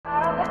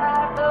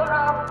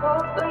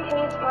but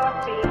he's my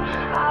feet.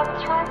 I've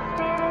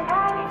trusted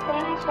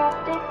everything,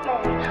 trusted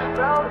men.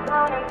 Broke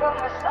down and put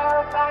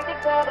myself back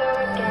together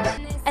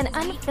again. An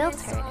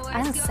unfiltered,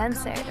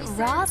 uncensored,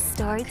 raw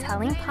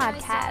storytelling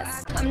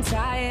podcast. I'm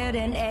tired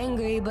and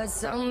angry, but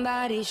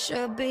somebody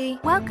should be.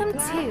 Welcome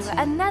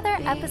to another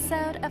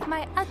episode of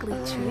my Ugly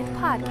Truth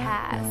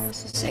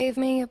podcast. Save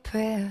me your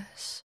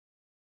prayers.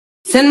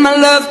 Send my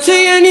love to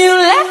your new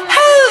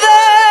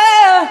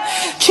lover.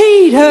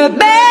 Treat her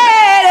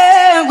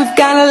better. We've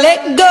gotta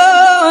let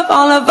go of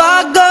all of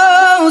our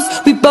goals.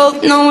 We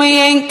both know we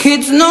ain't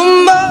kids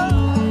no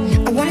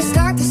more. I wanna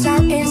start this out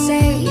and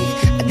say,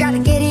 I gotta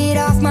get it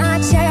off my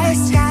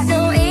chest. Got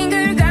no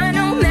anger, got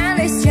no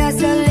malice, just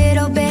a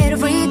little bit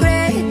of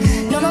regret.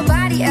 No,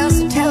 nobody else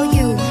will tell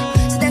you,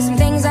 so there's some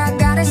things I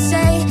gotta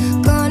say.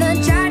 Gonna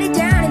jot it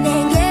down and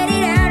then get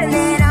it out, and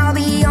then I'll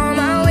be on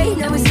my way.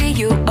 Never see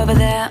you over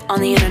there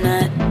on the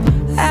internet.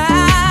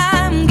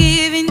 I'm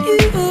giving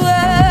you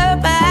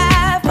up.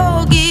 I've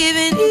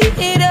forgiven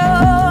it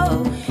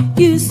all.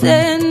 You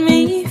set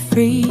me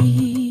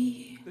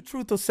free. The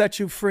truth will set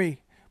you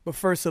free, but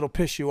first it'll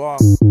piss you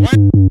off.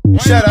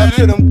 Shout out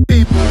to them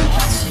people.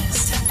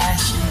 Ashes to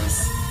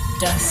ashes,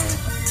 dust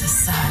to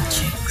side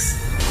chicks.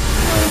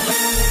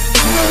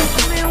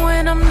 Even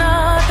when I'm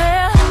not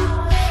there,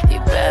 you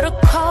better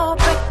call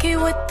Becky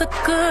with the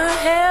good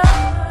hair.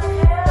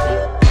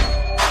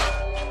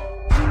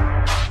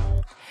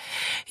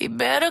 You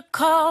better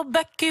call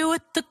Becky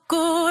with the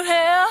good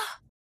hair.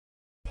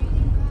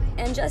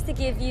 And just to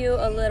give you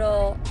a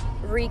little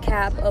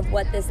recap of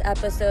what this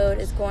episode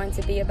is going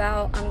to be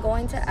about, I'm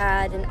going to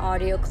add an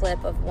audio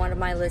clip of one of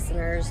my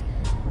listeners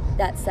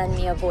that sent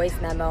me a voice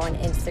memo on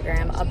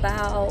Instagram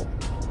about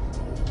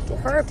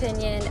her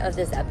opinion of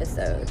this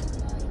episode.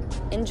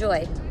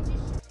 Enjoy.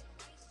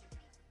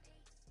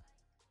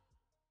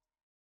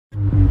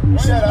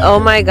 Oh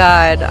my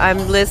god,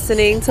 I'm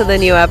listening to the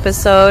new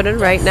episode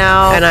right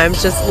now and I'm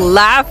just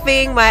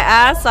laughing my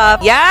ass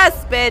off.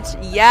 Yes, bitch,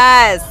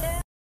 yes.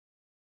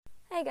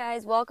 Hey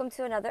guys, welcome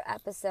to another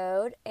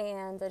episode,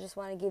 and I just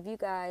want to give you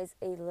guys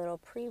a little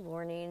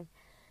pre-warning.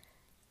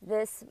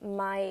 This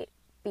might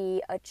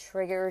be a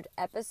triggered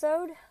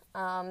episode.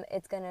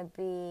 It's going to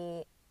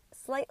be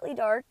slightly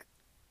dark.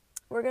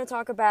 We're going to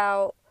talk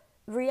about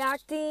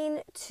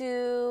reacting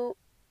to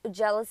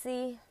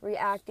jealousy,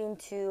 reacting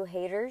to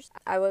haters.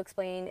 I will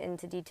explain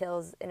into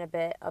details in a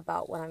bit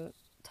about what I'm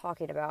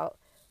talking about,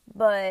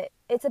 but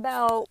it's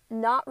about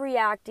not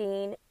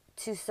reacting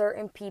to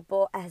certain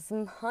people as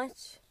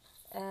much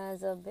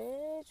as a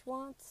bitch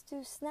wants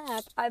to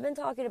snap. I've been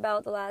talking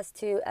about the last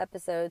 2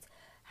 episodes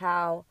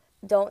how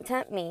don't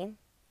tempt me,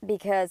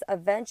 because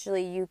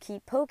eventually you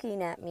keep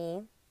poking at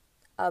me,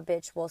 a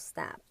bitch will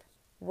snap.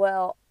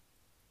 Well,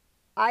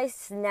 I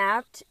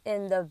snapped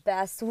in the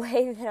best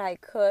way that I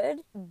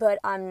could, but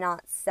I'm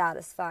not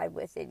satisfied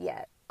with it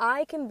yet.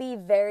 I can be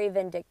very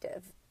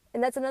vindictive.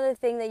 And that's another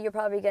thing that you're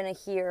probably going to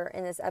hear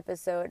in this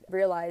episode,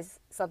 realize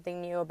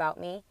something new about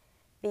me,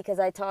 because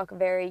I talk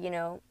very,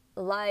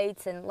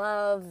 light and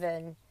love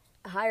and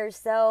higher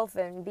self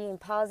and being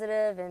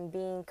positive and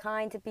being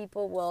kind to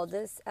people. Well,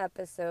 this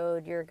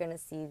episode, you're going to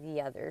see the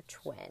other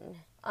twin.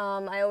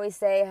 I always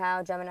say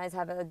how Geminis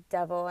have a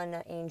devil and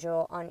an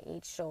angel on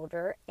each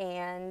shoulder,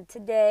 and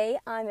today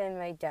I'm in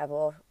my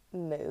devil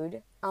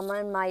mood. I'm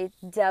on my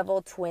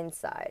devil twin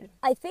side.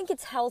 I think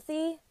it's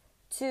healthy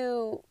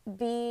to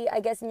be, I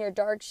guess, in your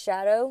dark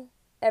shadow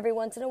every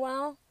once in a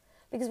while,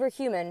 because we're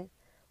human.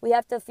 We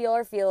have to feel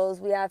our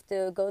feels. We have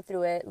to go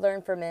through it,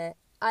 learn from it.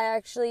 I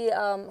actually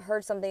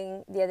heard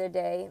something the other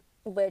day,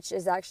 which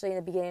is actually in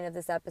the beginning of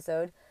this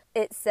episode.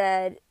 It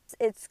said,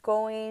 it's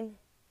going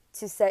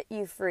to set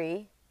you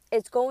free.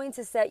 It's going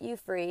to set you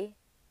free,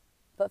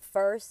 but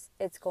first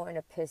it's going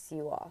to piss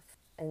you off.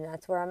 And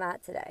that's where I'm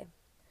at today.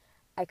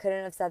 I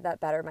couldn't have said that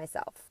better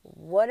myself.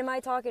 What am I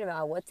talking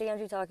about? What's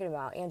Angie talking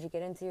about? Angie,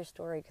 get into your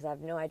story, because I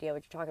have no idea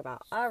what you're talking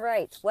about. All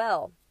right,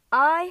 well,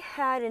 I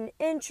had an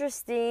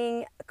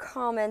interesting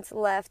comment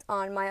left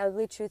on my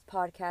Ugly Truth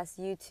Podcast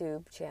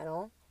YouTube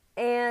channel,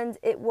 and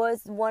it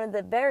was one of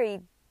the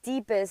very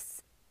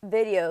deepest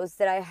videos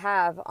that I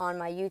have on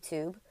my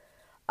YouTube.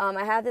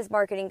 I have this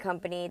marketing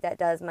company that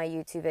does my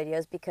YouTube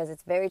videos because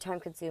it's very time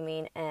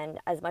consuming, and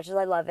as much as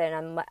I love it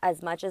and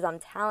as much as I'm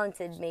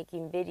talented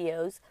making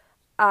videos,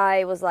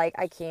 I was like,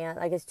 I can't.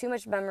 Like, it's too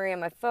much memory on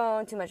my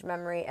phone, too much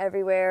memory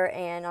everywhere,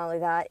 and not only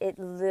that, it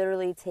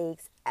literally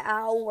takes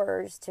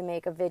hours to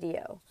make a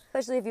video.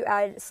 Especially if you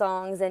add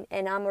songs, and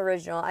I'm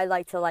original. I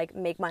like to,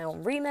 make my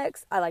own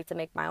remix. I like to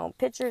make my own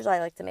pictures. I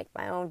like to make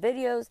my own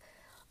videos.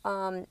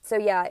 So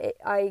yeah,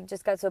 I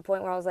just got to a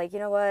point where I was like, you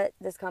know what?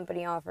 This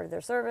company offered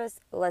their service.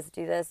 Let's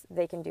do this.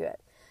 They can do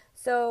it.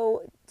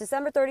 So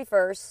December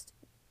 31st,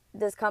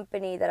 this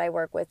company that I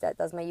work with that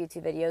does my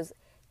YouTube videos,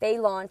 they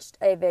launched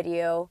a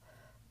video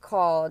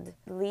called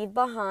Leave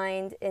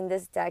Behind in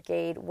This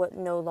Decade What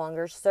No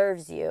Longer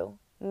Serves You.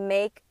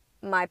 Make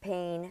My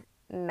Pain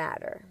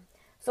Matter.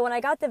 So when I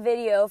got the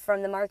video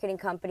from the marketing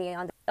company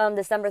on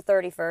December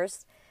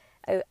 31st,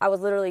 I was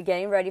literally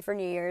getting ready for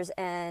New Year's,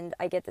 and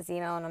I get this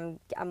email, and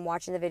I'm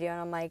watching the video, and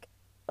I'm like,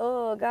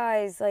 oh,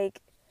 guys, like,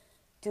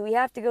 do we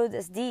have to go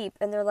this deep?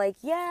 And they're like,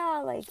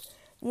 yeah, like,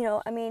 you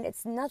know, I mean,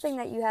 it's nothing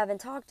that you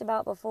haven't talked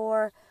about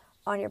before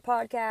on your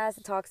podcast.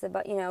 It talks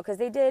about, you know, because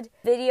they did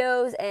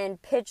videos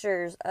and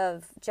pictures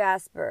of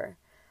Jasper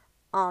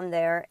on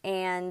there,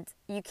 and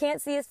you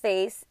can't see his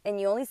face, and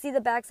you only see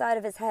the backside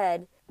of his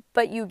head,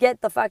 but you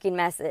get the fucking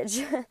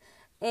message.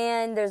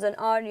 And there's an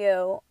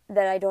audio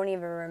that I don't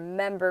even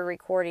remember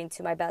recording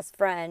to my best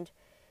friend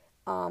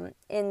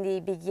in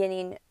the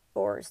beginning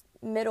or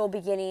middle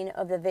beginning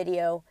of the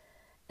video,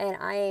 and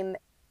I'm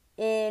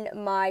in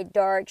my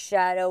dark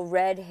shadow,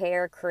 red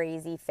hair,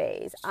 crazy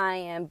phase. I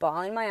am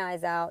bawling my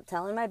eyes out,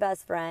 telling my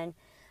best friend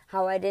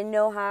how I didn't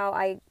know how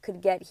I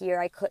could get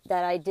here,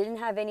 that I didn't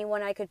have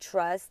anyone I could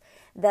trust,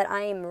 that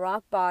I am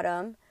rock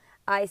bottom.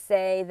 I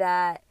say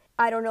that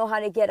I don't know how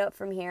to get up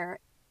from here.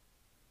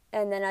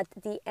 And then at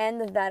the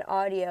end of that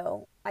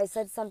audio, I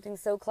said something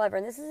so clever.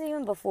 And this is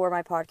even before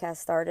my podcast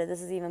started.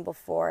 This is even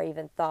before I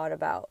even thought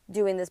about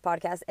doing this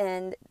podcast.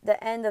 And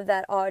the end of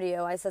that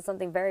audio, I said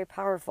something very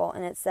powerful.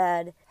 And it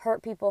said,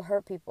 hurt people,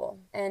 hurt people.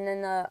 And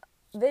then the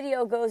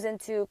video goes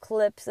into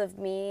clips of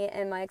me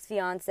and my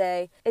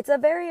ex-fiance. It's a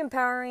very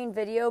empowering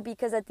video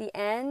because at the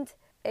end,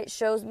 it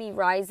shows me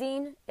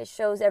rising. It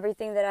shows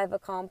everything that I've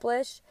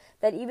accomplished.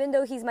 That even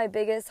though he's my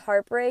biggest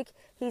heartbreak,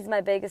 he's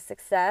my biggest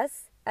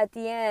success. At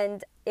the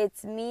end,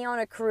 it's me on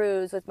a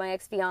cruise with my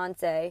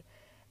ex-fiance,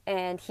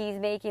 and he's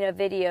making a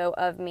video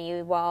of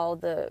me while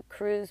the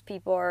cruise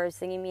people are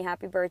singing me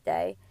happy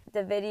birthday.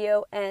 The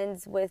video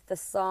ends with the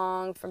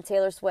song from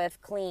Taylor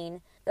Swift, Clean.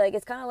 Like,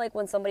 it's kind of like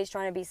when somebody's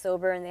trying to be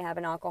sober and they have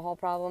an alcohol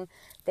problem.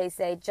 They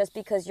say, just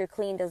because you're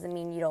clean doesn't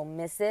mean you don't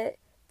miss it.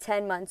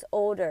 10 months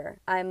older,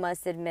 I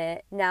must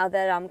admit, now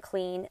that I'm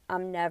clean,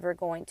 I'm never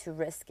going to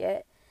risk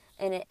it.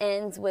 And it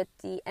ends with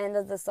the end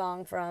of the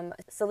song from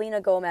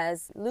Selena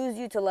Gomez, Lose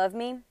You to Love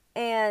Me.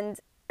 And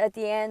at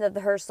the end of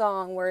her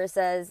song where it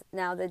says,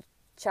 now the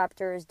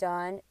chapter is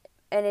done.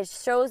 And it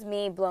shows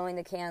me blowing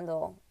the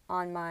candle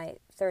on my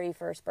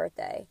 31st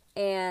birthday.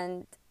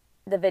 And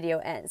the video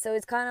ends. So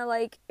it's kind of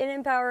like an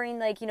empowering,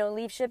 like, you know,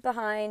 leave shit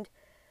behind.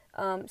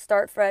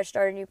 Start fresh,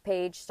 start a new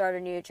page, start a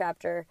new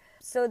chapter.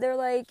 So they're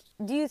like,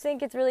 do you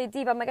think it's really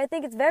deep? I'm like, I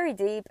think it's very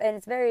deep, and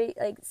it's very,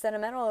 like,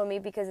 sentimental to me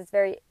because it's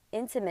very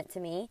intimate to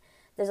me.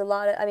 There's a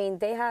lot of, I mean,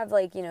 they have,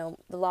 like, you know,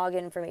 the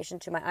login information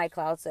to my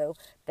iCloud, so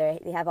they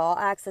have all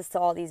access to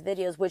all these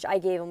videos, which I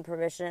gave them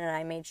permission, and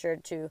I made sure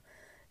to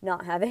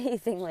not have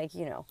anything, like,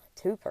 you know,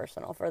 too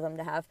personal for them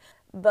to have.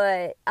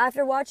 But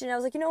after watching it, I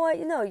was like, you know what,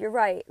 you're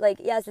right. Like,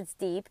 yes, it's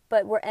deep,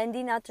 but we're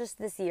ending not just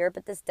this year,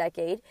 but this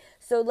decade.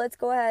 So let's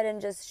go ahead and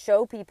just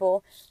show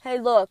people, hey,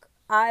 look,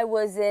 I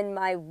was in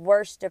my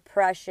worst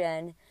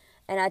depression,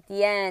 and at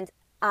the end,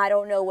 I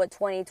don't know what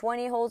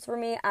 2020 holds for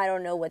me. I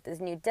don't know what this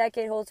new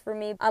decade holds for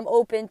me. I'm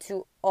open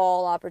to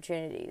all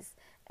opportunities.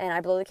 And I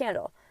blow the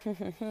candle.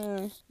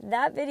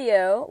 That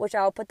video, which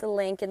I'll put the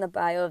link in the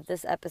bio of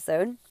this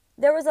episode,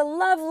 there was a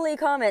lovely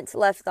comment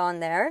left on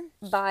there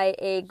by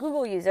a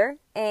Google user,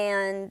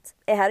 and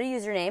it had a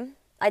username.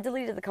 I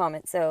deleted the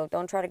comment, so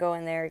don't try to go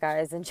in there,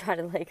 guys, and try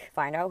to, like,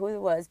 find out who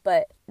it was.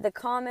 But the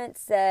comment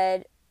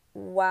said,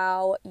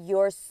 wow,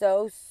 you're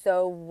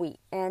so weak.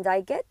 And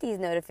I get these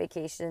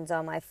notifications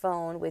on my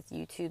phone with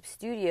YouTube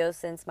Studio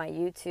since my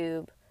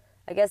YouTube,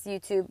 I guess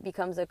YouTube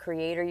becomes a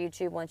creator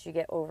YouTube once you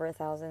get over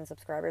 1,000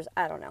 subscribers.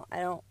 I don't know.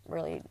 I don't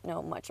really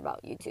know much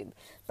about YouTube.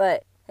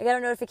 But I got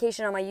a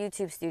notification on my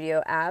YouTube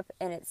Studio app,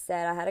 and it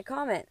said I had a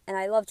comment. And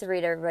I love to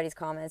read everybody's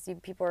comments.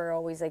 People are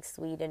always, like,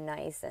 sweet and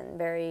nice and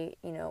very,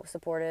 you know,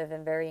 supportive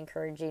and very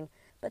encouraging.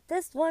 But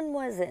this one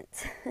wasn't.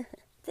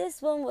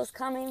 This one was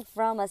coming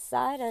from a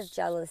side of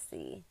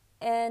jealousy.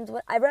 And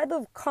when I read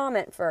the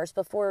comment first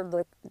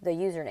before the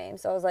username.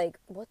 So I was like,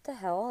 what the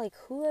hell? Like,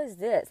 who is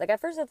this? Like, at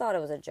first I thought it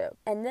was a joke.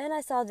 And then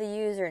I saw the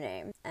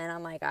username. And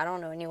I'm like, I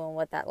don't know anyone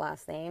with that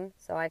last name.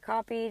 So I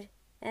copied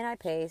and I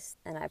pasted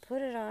and I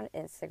put it on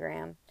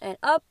Instagram. And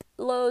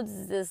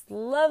uploads this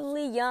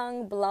lovely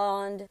young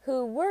blonde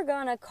who we're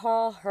gonna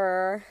call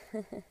her...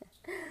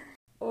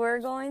 we're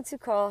going to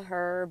call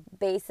her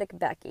Basic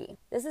Becky.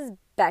 This is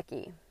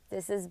Becky.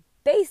 This is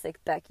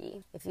Basic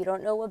Becky. If you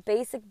don't know what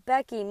Basic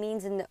Becky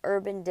means in the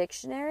Urban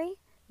Dictionary,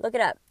 look it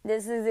up.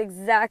 This is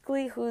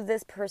exactly who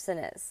this person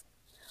is.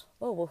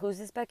 Oh, well, who's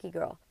this Becky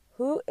girl?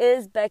 Who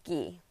is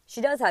Becky?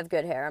 She does have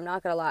good hair, I'm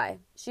not gonna lie.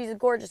 She's a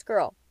gorgeous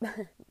girl.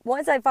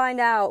 Once I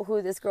find out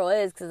who this girl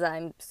is, because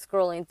I'm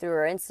scrolling through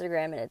her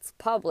Instagram and it's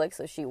public,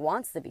 so she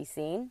wants to be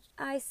seen,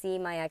 I see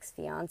my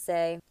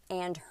ex-fiance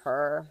and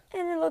her,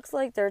 and it looks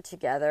like they're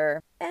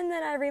together. And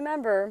then I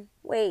remember,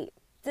 wait,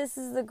 this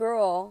is the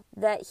girl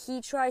that he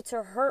tried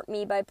to hurt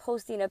me by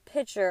posting a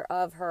picture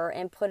of her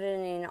and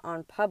putting it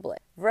on public.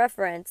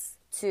 Reference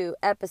to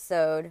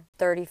episode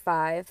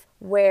 35,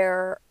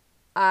 where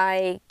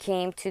I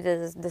came to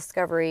the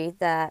discovery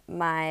that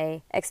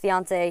my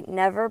ex-fiance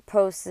never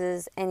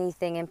posts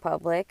anything in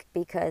public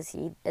because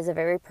he is a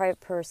very private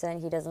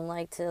person. He doesn't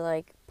like to,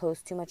 like,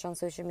 post too much on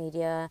social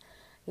media.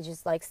 He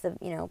just likes to,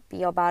 you know,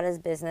 be about his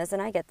business,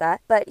 and I get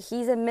that. But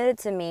he's admitted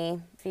to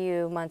me a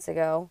few months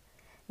ago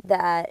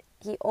that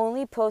he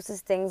only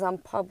posts things on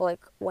public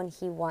when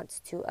he wants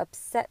to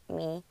upset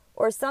me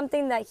or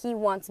something that he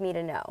wants me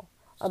to know.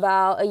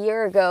 About a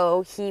year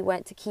ago, he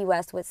went to Key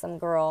West with some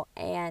girl,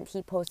 and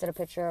he posted a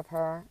picture of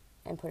her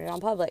and put it on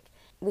public.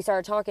 We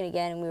started talking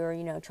again, and we were,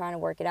 you know, trying to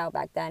work it out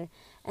back then.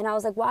 And I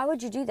was like, why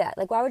would you do that?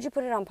 Like, why would you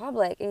put it on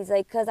public? And he's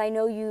like, because I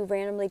know you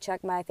randomly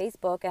check my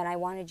Facebook, and I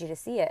wanted you to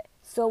see it.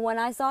 So when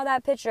I saw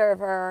that picture of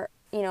her,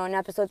 you know, in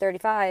episode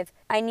 35,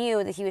 I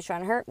knew that he was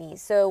trying to hurt me.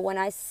 So when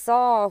I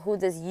saw who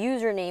this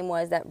username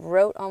was that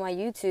wrote on my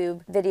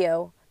YouTube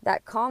video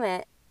that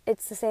comment,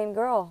 it's the same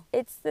girl.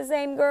 It's the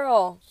same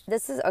girl.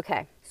 This is,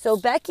 okay. So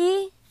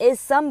Becky is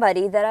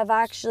somebody that I've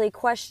actually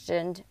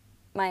questioned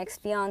my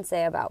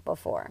ex-fiance about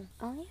before.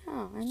 Oh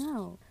yeah, I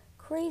know.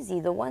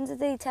 Crazy. The ones that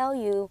they tell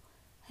you,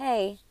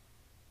 hey,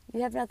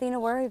 you have nothing to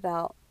worry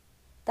about.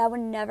 That would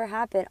never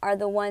happen are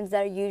the ones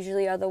that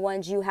usually are the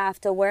ones you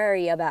have to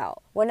worry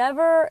about.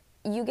 Whenever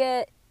you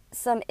get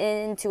some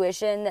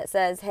intuition that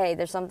says, hey,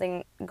 there's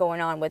something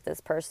going on with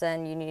this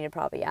person, you need to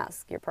probably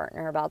ask your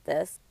partner about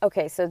this.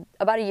 Okay, so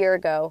about a year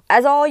ago,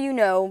 as all you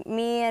know,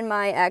 me and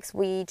my ex,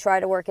 we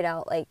tried to work it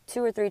out like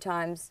 2 or 3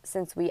 times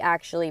since we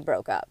actually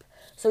broke up.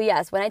 So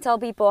yes, when I tell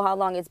people how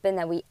long it's been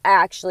that we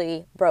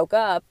actually broke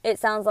up, it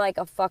sounds like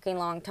a fucking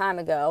long time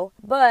ago.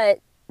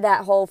 But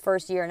that whole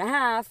first year and a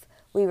half,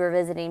 we were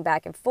visiting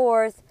back and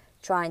forth,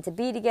 trying to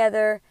be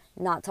together,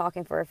 not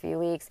talking for a few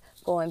weeks,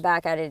 going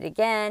back at it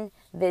again,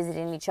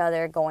 visiting each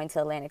other, going to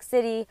Atlantic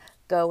City,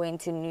 going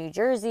to New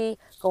Jersey,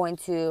 going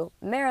to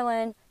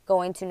Maryland,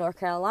 going to North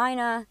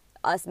Carolina,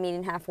 us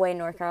meeting halfway in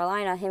North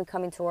Carolina, him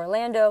coming to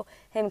Orlando,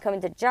 him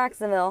coming to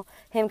Jacksonville,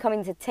 him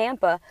coming to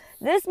Tampa.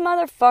 This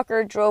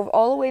motherfucker drove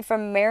all the way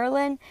from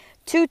Maryland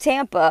to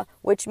Tampa,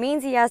 which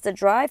means he has to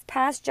drive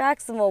past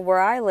Jacksonville where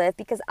I live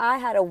because I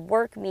had a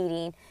work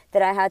meeting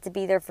that I had to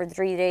be there for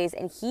 3 days,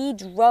 and he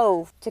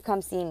drove to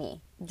come see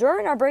me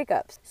during our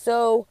breakups.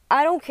 So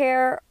I don't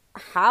care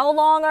how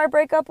long our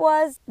breakup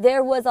was,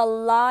 there was a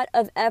lot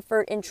of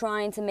effort in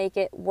trying to make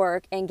it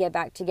work and get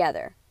back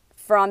together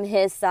from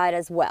his side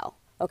as well.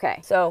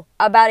 Okay, so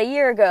about a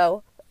year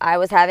ago, I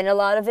was having a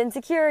lot of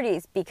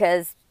insecurities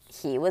because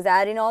he was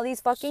adding all these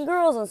fucking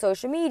girls on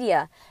social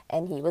media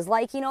and he was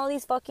liking all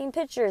these fucking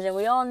pictures, and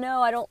we all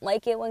know I don't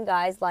like it when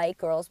guys like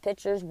girls'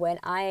 pictures when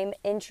I'm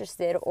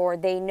interested or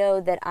they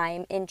know that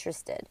I'm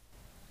interested.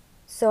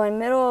 So in the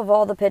middle of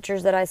all the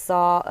pictures that I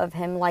saw of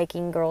him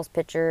liking girls'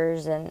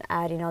 pictures and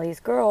adding all these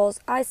girls,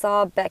 I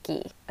saw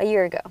Becky a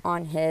year ago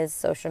on his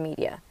social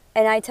media.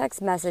 And I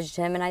text messaged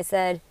him and I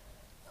said,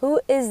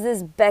 who is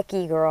this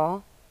Becky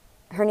girl?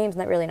 Her name's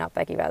not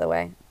Becky, by the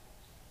way.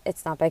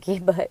 It's not Becky,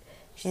 but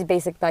she's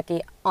basic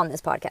Becky on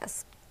this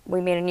podcast. We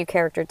made a new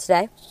character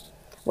today,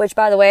 which,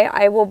 by the way,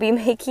 I will be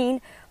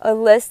making a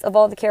list of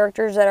all the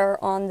characters that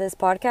are on this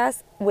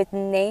podcast with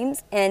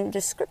names and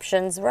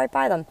descriptions right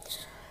by them.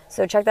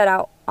 So check that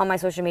out on my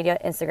social media,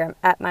 Instagram,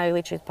 at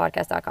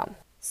myuglytruthpodcast.com.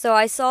 So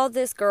I saw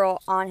this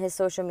girl on his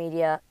social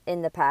media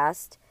in the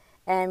past,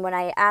 and when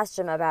I asked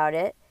him about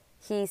it,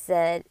 he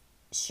said,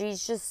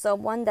 she's just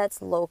someone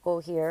that's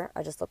local here.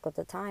 I just looked at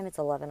the time. It's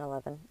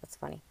 11:11. That's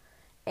funny.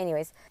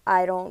 Anyways,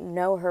 I don't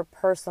know her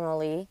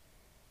personally.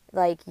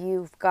 Like,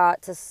 you've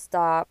got to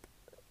stop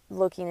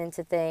looking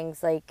into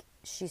things. Like,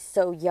 she's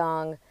so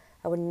young.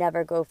 I would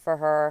never go for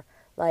her.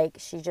 Like,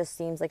 she just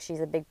seems like she's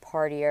a big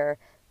partier.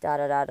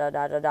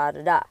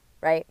 Da-da-da-da-da-da-da-da-da,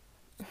 right?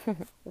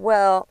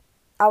 Well,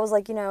 I was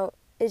like, you know,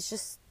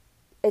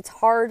 it's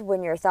hard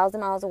when you're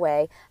 1,000 miles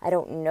away. I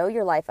don't know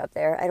your life up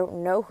there. I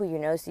don't know who you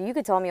know. So you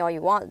could tell me all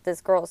you want. This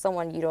girl is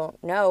someone you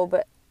don't know,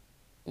 but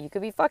you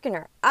could be fucking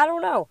her. I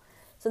don't know.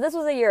 So this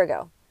was a year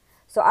ago.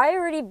 So I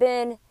already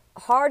been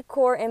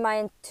hardcore in my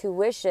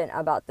intuition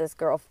about this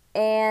girl.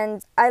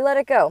 And I let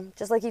it go,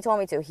 just like he told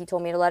me to. He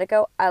told me to let it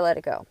go. I let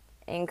it go.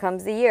 In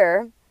comes the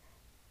year.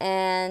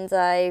 And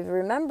I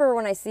remember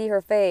when I see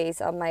her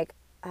face, I'm like,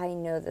 I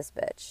know this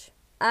bitch.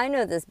 I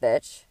know this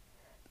bitch.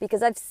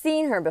 Because I've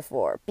seen her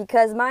before.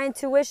 Because my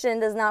intuition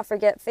does not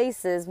forget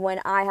faces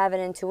when I have an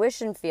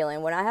intuition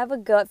feeling. When I have a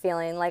gut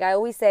feeling, like I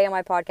always say on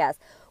my podcast,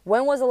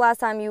 when was the last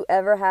time you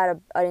ever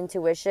had an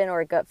intuition or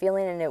a gut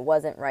feeling and it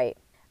wasn't right?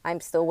 I'm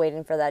still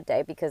waiting for that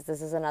day because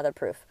this is another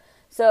proof.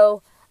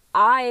 So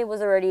I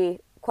was already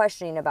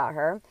questioning about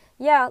her.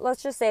 Yeah,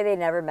 let's just say they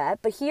never met,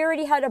 but he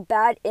already had a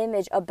bad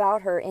image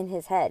about her in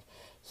his head.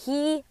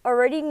 He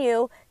already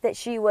knew that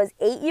she was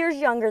 8 years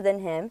younger than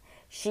him.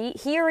 He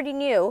already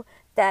knew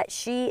that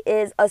she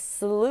is a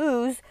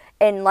sleuth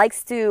and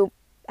likes to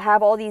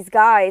have all these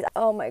guys.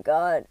 Oh my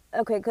God.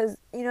 Okay, because,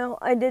 you know,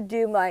 I did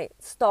do my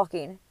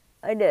stalking.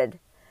 I did.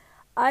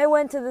 I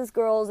went to this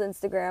girl's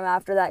Instagram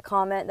after that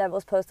comment that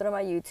was posted on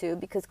my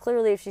YouTube because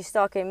clearly if she's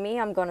stalking me,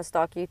 I'm going to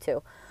stalk you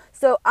too.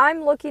 So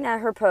I'm looking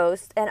at her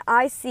post and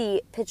I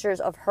see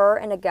pictures of her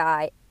and a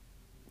guy,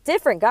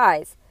 different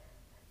guys,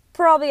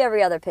 probably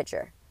every other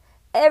picture.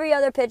 Every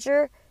other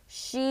picture,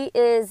 she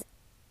is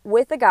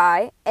with a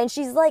guy and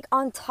she's like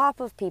on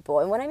top of people.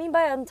 And what I mean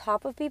by on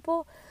top of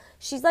people,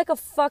 She's like a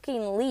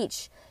fucking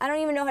leech. I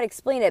don't even know how to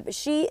explain it, but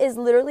she is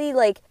literally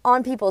like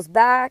on people's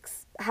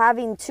backs,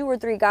 having 2 or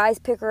 3 guys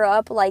pick her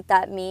up, like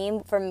that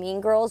meme from Mean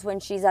Girls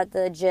when she's at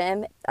the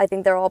gym. I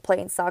think they're all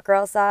playing soccer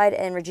outside,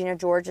 and Regina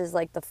George is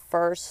like the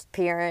first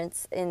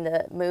appearance in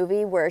the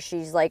movie where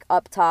she's like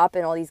up top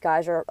and all these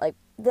guys are like,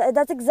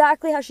 that's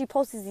exactly how she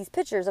posts these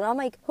pictures. And I'm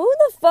like, who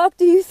the fuck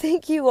do you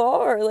think you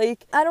are?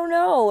 Like, I don't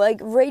know. Like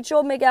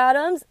Rachel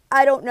McAdams?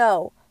 I don't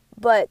know.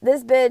 But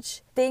this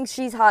bitch thinks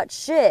she's hot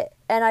shit.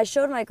 And I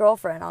showed my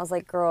girlfriend. I was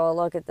like, girl,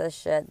 look at this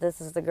shit. This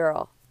is the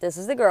girl. This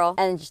is the girl.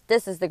 And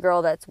this is the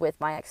girl that's with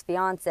my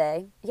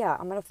ex-fiance. Yeah,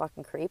 I'm gonna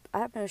fucking creep. I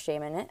have no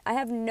shame in it. I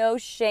have no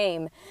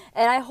shame.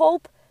 And I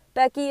hope,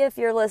 Becky, if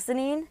you're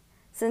listening,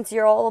 since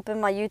you're all up in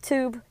my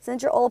YouTube,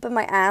 since you're all up in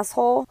my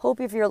asshole, hope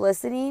if you're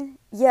listening,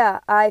 yeah,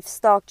 I've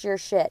stalked your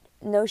shit.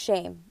 No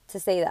shame to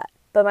say that.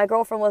 But my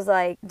girlfriend was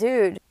like,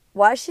 dude,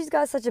 why she's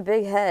got such a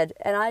big head?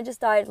 And I just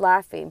died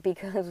laughing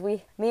because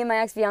me and my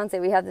ex-fiance,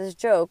 we have this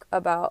joke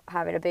about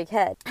having a big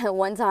head.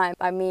 One time,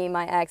 me and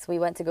my ex, we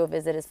went to go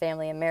visit his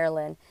family in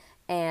Maryland,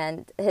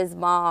 and his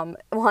mom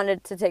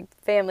wanted to take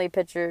family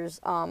pictures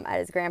at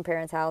his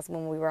grandparents' house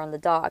when we were on the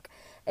dock.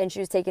 And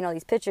she was taking all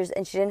these pictures,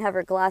 and she didn't have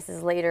her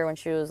glasses later when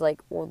she was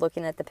like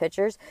looking at the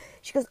pictures.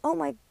 She goes, oh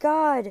my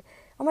God,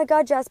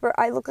 Jasper,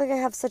 I look like I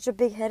have such a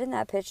big head in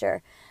that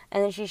picture.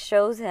 And then she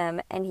shows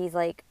him, and he's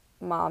like,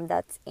 Mom,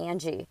 that's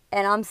Angie.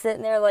 And I'm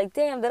sitting there like,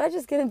 damn, did I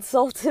just get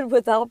insulted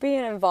without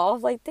being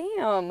involved? Like,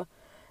 damn,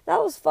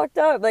 that was fucked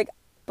up. Like,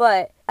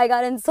 but I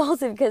got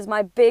insulted because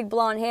my big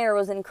blonde hair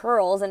was in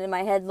curls and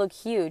my head looked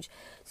huge.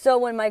 So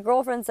when my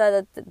girlfriend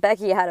said that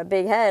Becky had a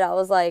big head, I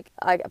was like,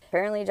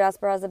 apparently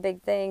Jasper has a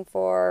big thing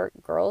for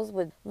girls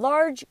with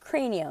large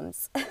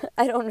craniums.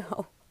 I don't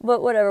know.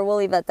 But whatever, we'll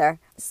leave that there.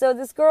 So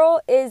this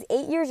girl is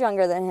 8 years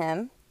younger than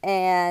him.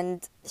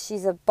 And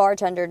she's a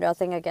bartender,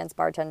 nothing against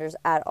bartenders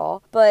at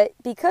all. But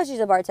because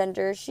she's a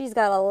bartender, she's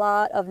got a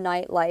lot of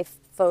nightlife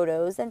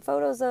photos and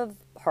photos of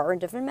her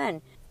and different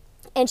men.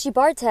 And she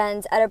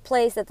bartends at a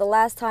place that the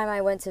last time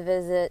I went to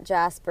visit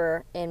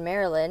Jasper in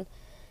Maryland,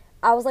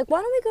 I was like, why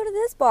don't we go to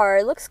this bar?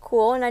 It looks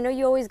cool, and I know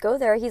you always go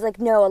there. He's like,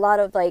 no, a lot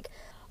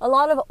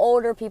of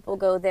older people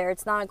go there.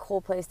 It's not a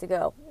cool place to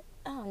go.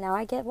 Oh, now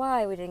I get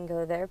why we didn't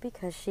go there,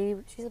 because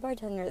she's a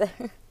bartender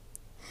there.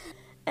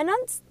 And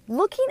I'm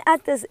looking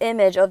at this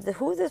image of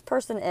who this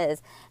person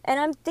is, and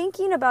I'm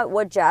thinking about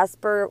what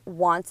Jasper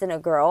wants in a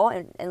girl,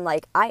 and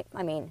like, I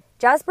mean,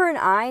 Jasper and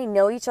I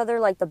know each other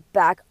like the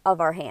back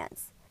of our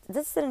hands.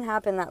 This didn't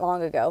happen that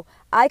long ago.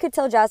 I could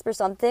tell Jasper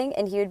something,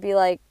 and he would be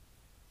like,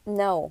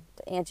 no,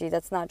 Angie,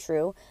 that's not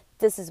true.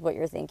 This is what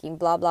you're thinking,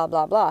 blah, blah,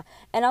 blah, blah.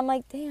 And I'm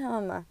like,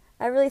 damn,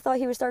 I really thought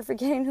he would start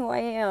forgetting who I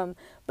am.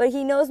 But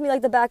he knows me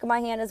like the back of my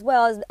hand as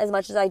well, as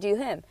much as I do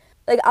him.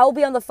 Like, I'll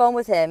be on the phone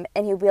with him,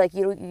 and he'll be like,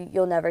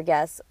 you'll never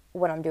guess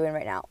what I'm doing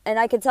right now. And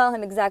I can tell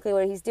him exactly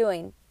what he's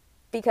doing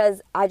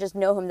because I just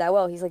know him that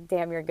well. He's like,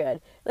 damn, you're good.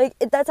 Like,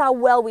 that's how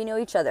well we know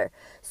each other.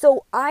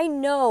 So I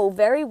know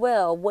very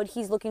well what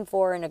he's looking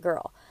for in a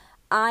girl.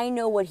 I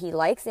know what he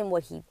likes and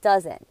what he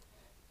doesn't.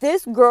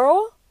 This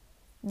girl,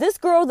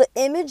 the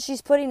image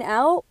she's putting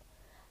out,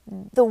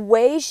 the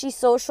way she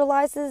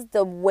socializes,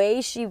 the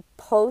way she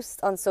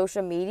posts on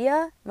social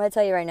media, I'm going to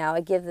tell you right now,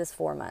 I give this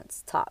 4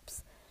 months,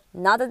 tops.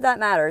 Not that that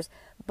matters,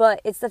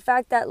 but it's the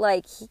fact that,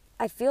 like,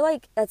 I feel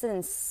like that's an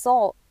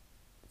insult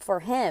for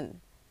him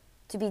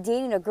to be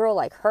dating a girl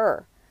like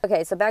her.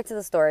 Okay, so back to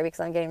the story, because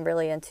I'm getting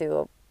really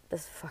into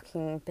this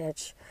fucking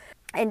bitch.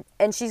 And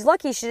she's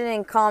lucky she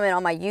didn't comment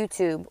on my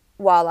YouTube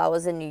while I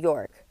was in New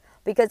York,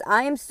 because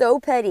I am so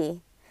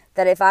petty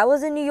that if I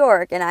was in New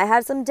York and I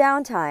had some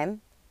downtime,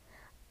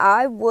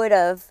 I would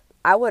have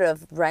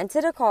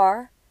rented a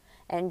car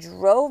and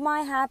drove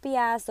my happy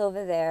ass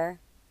over there,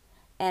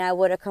 and I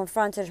would have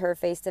confronted her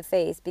face to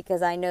face,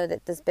 because I know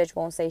that this bitch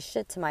won't say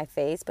shit to my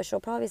face, but she'll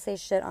probably say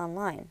shit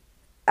online.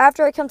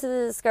 After I come to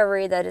the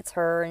discovery that it's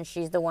her and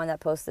she's the one that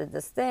posted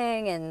this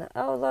thing, and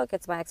oh look,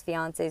 it's my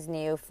ex-fiance's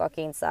new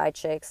fucking side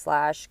chick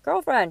 /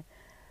 girlfriend.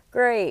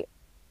 Great.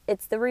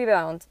 It's the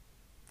rebound.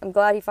 I'm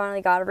glad he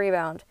finally got a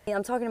rebound.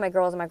 I'm talking to my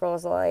girls, and my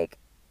girls are like,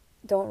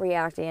 don't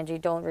react, Angie,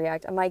 don't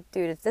react. I'm like,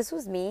 dude, if this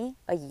was me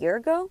a year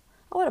ago,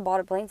 I would have bought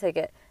a plane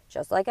ticket.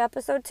 Just like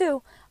episode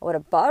 2, I would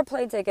have bought a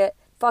plane ticket,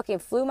 fucking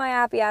flew my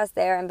happy ass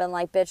there, and been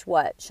like, bitch,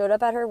 what? Showed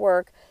up at her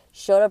work,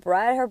 showed up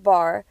right at her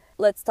bar.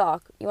 Let's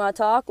talk. You want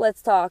to talk?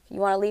 Let's talk. You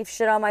want to leave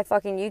shit on my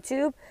fucking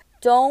YouTube?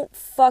 Don't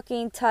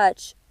fucking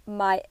touch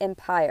my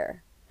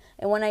empire.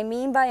 And what I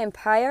mean by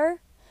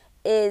empire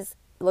is,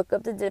 look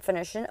up the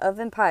definition of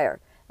empire.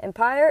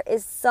 Empire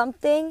is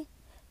something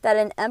that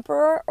an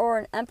emperor or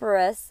an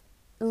empress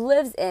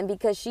lives in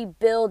because she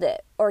built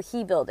it or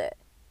he built it.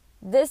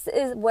 This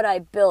is what I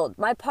build.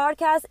 My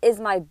podcast is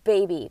my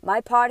baby.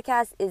 My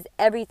podcast is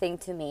everything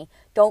to me.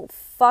 Don't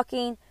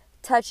fucking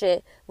touch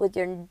it with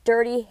your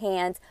dirty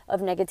hands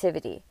of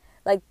negativity.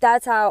 Like,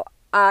 that's how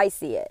I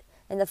see it.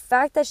 And the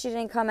fact that she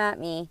didn't come at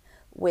me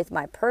with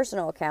my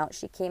personal account,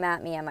 she came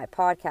at me on my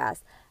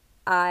podcast,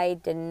 I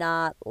did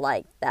not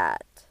like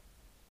that.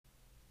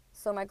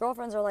 So my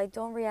girlfriends are like,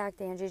 don't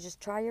react, Angie.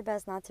 Just try your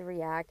best not to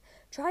react.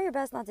 Try your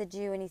best not to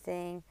do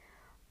anything.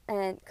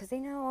 And because they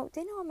know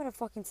I'm going to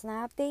fucking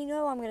snap. They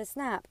know I'm going to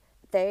snap.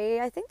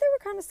 I think they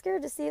were kind of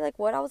scared to see like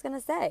what I was going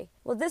to say.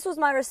 Well, this was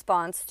my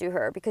response to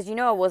her because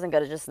I wasn't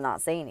going to just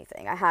not say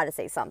anything. I had to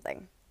say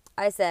something.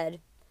 I said,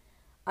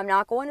 I'm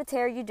not going to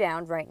tear you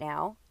down right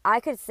now. I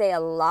could say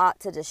a lot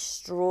to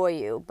destroy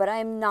you, but I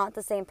am not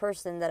the same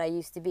person that I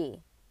used to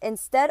be.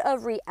 Instead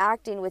of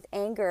reacting with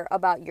anger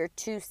about your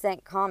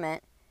 2-cent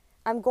comment,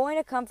 I'm going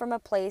to come from a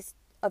place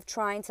of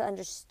trying to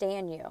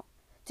understand you.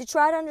 To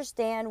try to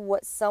understand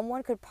what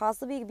someone could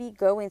possibly be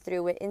going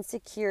through with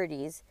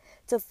insecurities,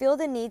 to feel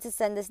the need to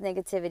send this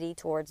negativity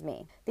towards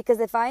me. Because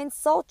if I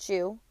insult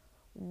you,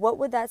 what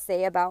would that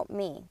say about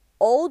me?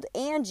 Old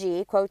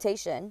Angie,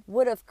 quotation,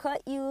 would have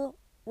cut you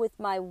with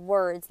my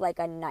words like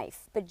a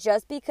knife. But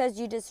just because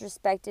you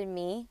disrespected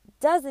me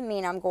doesn't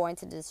mean I'm going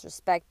to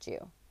disrespect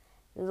you.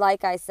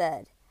 Like I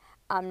said,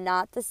 I'm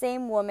not the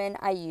same woman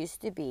I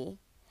used to be.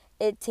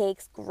 It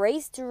takes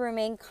grace to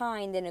remain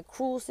kind in a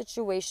cruel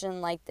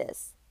situation like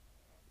this.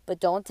 But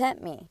don't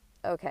tempt me.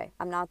 Okay,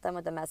 I'm not done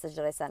with the message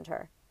that I sent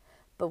her.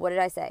 But what did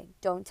I say?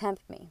 Don't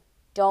tempt me.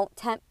 Don't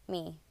tempt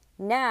me.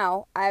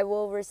 Now, I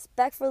will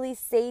respectfully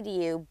say to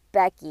you,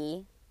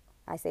 Becky,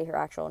 I say her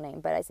actual name,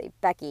 but I say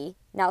Becky,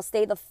 now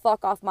stay the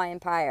fuck off my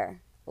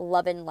empire.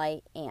 Love and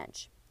light,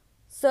 Ange.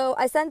 So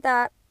I sent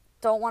that.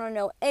 Don't want to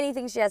know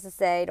anything she has to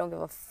say. Don't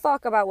give a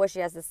fuck about what she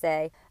has to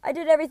say. I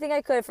did everything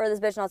I could for this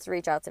bitch not to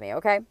reach out to me,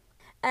 okay?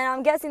 And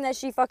I'm guessing that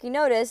she fucking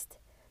noticed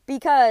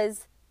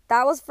because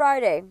that was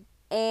Friday.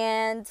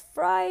 And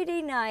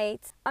Friday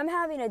night, I'm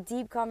having a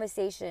deep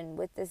conversation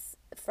with this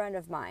friend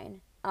of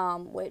mine,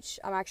 which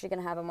I'm actually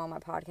going to have him on my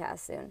podcast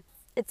soon.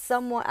 It's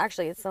someone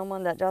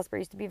that Jasper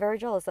used to be very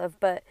jealous of,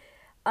 but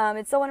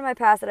it's someone in my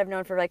past that I've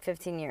known for like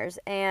 15 years.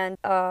 And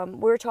we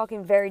were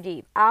talking very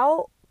deep.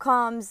 Out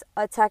comes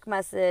a text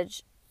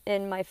message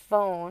in my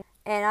phone.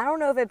 And I don't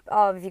know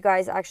if you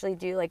guys actually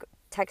do like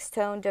text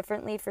tone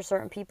differently for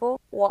certain people.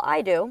 Well,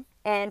 I do.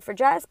 And for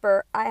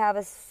Jasper, I have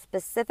a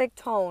specific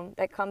tone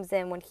that comes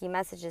in when he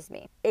messages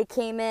me. It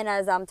came in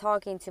as I'm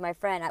talking to my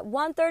friend at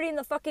 1:30 in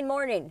the fucking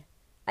morning.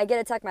 I get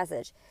a text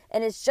message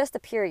and it's just a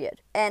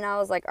period. And I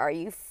was like, are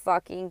you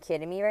fucking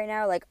kidding me right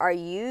now? Like, are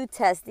you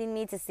testing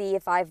me to see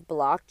if I've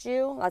blocked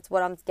you? That's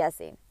what I'm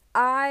guessing.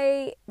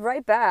 I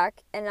write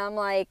back and I'm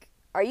like,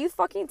 are you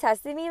fucking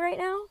testing me right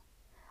now?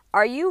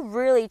 Are you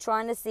really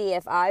trying to see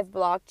if I've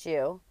blocked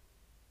you?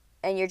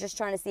 And you're just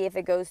trying to see if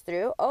it goes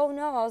through? Oh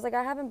no, I was like,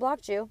 I haven't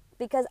blocked you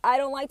because I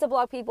don't like to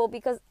block people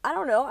because, I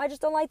don't know, I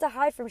just don't like to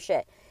hide from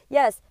shit.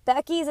 Yes,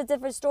 Becky's a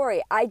different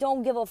story. I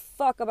don't give a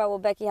fuck about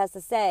what Becky has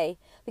to say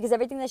because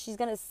everything that she's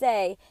going to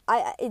say,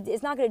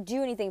 it's not going to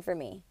do anything for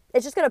me.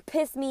 It's just going to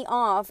piss me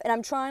off, and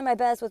I'm trying my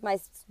best with my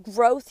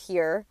growth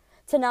here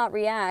to not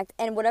react,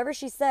 and whatever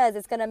she says,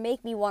 it's going to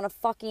make me want to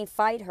fucking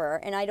fight her,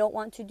 and I don't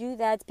want to do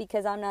that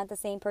because I'm not the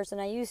same person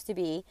I used to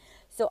be.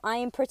 So I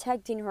am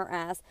protecting her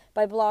ass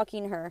by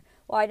blocking her.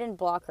 Well, I didn't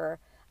block her.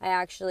 I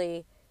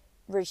actually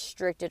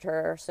restricted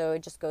her, so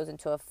it just goes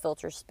into a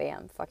filter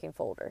spam fucking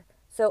folder.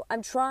 So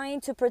I'm trying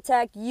to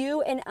protect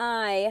you and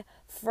I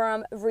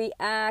from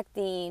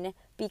reacting,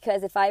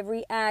 because if I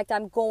react,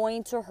 I'm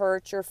going to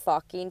hurt your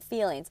fucking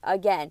feelings.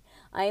 Again,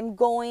 I'm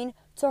going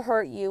to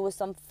hurt you with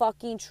some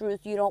fucking truth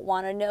you don't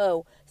want to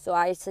know. So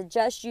I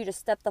suggest you to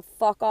step the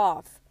fuck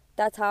off.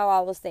 That's how I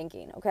was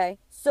thinking, okay?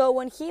 So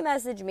when he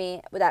messaged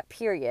me with that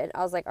period,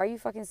 I was like, are you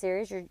fucking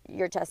serious?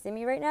 You're testing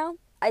me right now?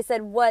 I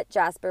said, what,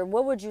 Jasper?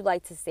 What would you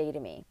like to say to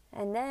me?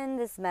 And then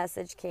this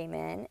message came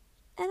in,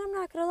 and I'm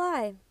not gonna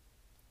lie,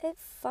 it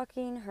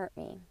fucking hurt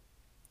me.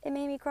 It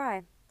made me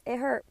cry. It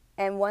hurt.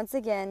 And once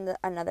again,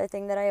 another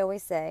thing that I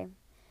always say,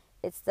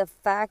 it's the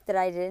fact that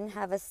I didn't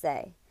have a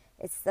say.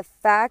 It's the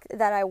fact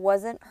that I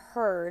wasn't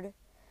heard.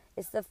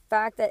 It's the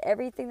fact that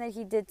everything that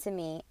he did to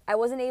me, I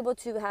wasn't able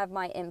to have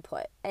my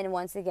input. And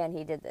once again,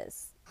 he did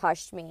this.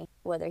 Hushed me.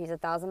 Whether he's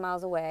 1,000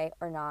 miles away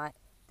or not,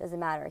 doesn't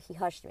matter. He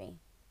hushed me.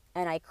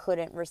 And I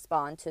couldn't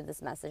respond to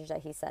this message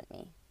that he sent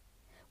me.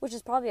 Which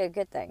is probably a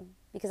good thing,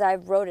 because I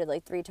wrote it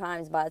like 3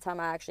 times. By the time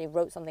I actually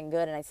wrote something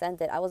good and I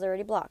sent it, I was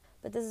already blocked.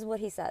 But this is what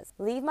he says.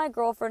 Leave my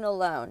girlfriend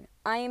alone.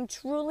 I am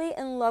truly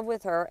in love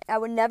with her. I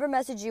would never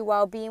message you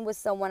while being with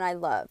someone I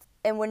love,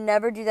 and would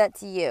never do that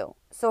to you.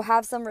 So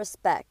have some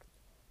respect.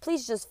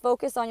 Please just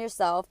focus on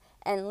yourself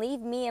and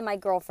leave me and my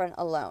girlfriend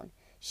alone.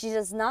 She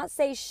does not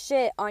say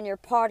shit on your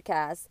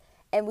podcast,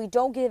 and we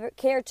don't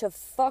care to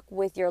fuck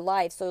with your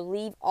life, so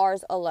leave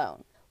ours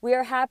alone. We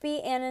are happy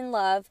and in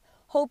love.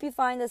 Hope you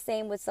find the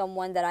same with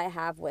someone that I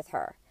have with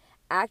her.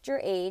 Act your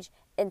age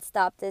and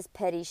stop this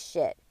petty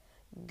shit.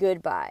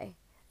 Goodbye.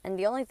 And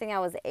the only thing I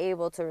was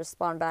able to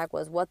respond back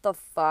was, what the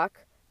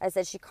fuck? I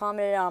said, she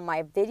commented on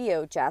my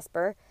video,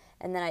 Jasper.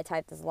 And then I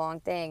typed this long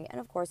thing. And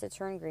of course it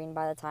turned green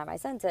by the time I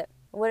sent it.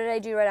 What did I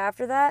do right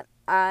after that?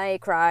 I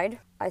cried.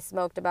 I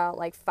smoked about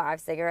like 5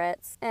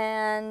 cigarettes.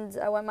 And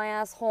I went my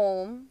ass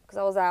home because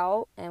I was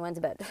out and went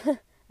to bed.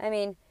 I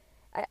mean,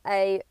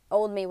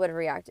 old me would have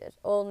reacted.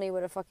 Old me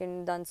would have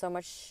fucking done so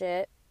much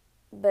shit.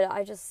 but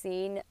I just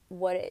seen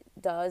what it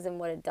does and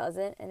what it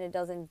doesn't, and it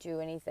doesn't do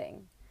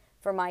anything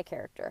for my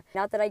character.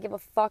 Not that I give a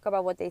fuck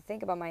about what they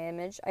think about my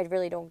image. I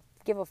really don't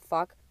give a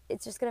fuck.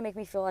 It's just gonna make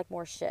me feel like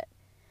more shit.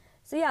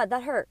 So yeah,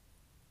 that hurt.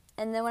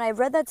 And then when I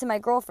read that to my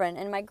girlfriend,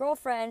 and my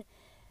girlfriend,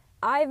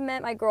 I've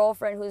met my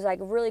girlfriend who's like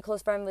a really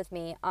close friend with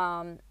me.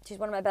 She's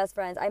one of my best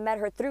friends. I met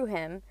her through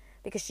him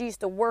because she used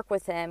to work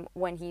with him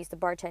when he used to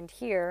bartend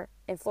here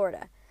in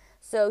Florida.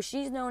 So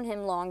she's known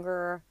him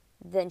longer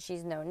than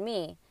she's known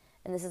me.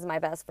 And this is my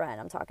best friend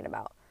I'm talking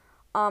about.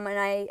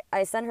 And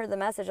I sent her the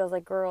message. I was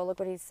like, girl, look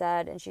what he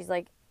said. And she's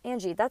like,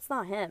 Angie, that's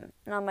not him.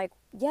 And I'm like,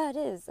 yeah, it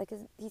is. Like,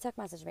 he text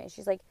messaged me. And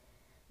she's like,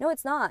 no,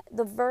 it's not.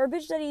 The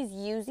verbiage that he's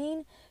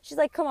using, she's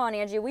like, come on,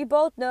 Angie. We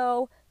both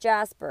know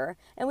Jasper.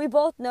 And we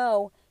both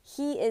know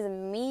he is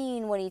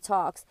mean when he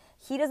talks.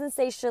 He doesn't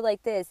say shit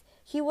like this.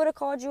 He would have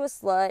called you a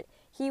slut.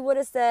 He would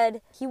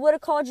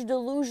have called you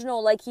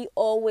delusional like he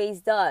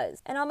always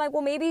does. And I'm like,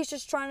 well, maybe he's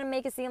just trying to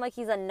make it seem like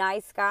he's a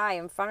nice guy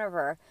in front of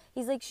her.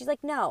 She's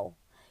like, no.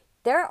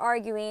 They're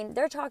arguing.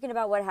 They're talking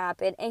about what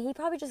happened. And he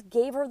probably just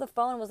gave her the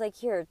phone and was like,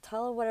 here,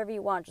 tell her whatever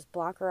you want. Just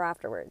block her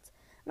afterwards.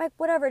 I'm like,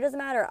 whatever, it doesn't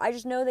matter. I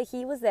just know that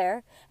he was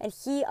there and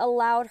he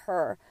allowed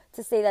her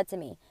to say that to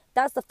me.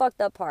 That's the fucked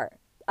up part.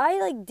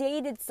 I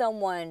dated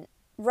someone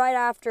right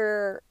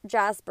after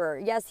Jasper.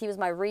 Yes, he was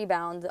my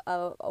rebound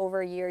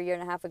over a year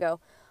and a half ago.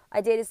 I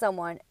dated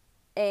someone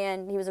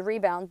and he was a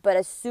rebound. But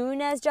as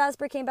soon as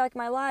Jasper came back in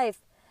my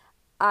life,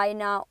 I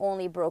not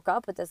only broke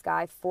up with this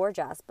guy for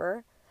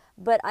Jasper,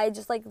 but I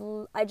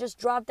just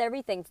dropped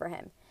everything for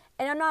him.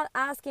 And I'm not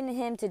asking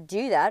him to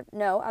do that.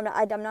 No, I'm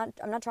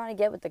not trying to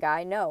get with the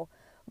guy. No.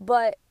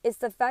 But it's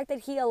the fact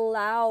that he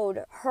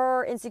allowed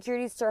her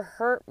insecurities to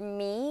hurt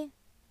me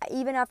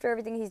even after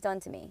everything he's done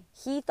to me.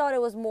 He thought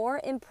it was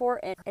more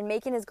important in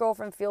making his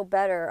girlfriend feel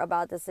better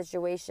about the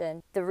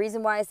situation. The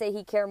reason why I say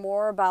he cared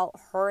more about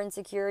her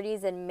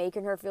insecurities and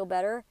making her feel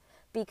better,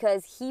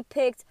 because he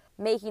picked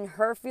making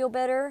her feel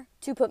better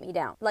to put me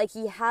down. Like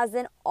he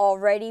hasn't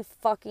already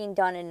fucking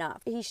done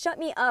enough. He shut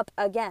me up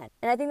again.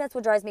 And I think that's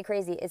what drives me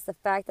crazy. It's the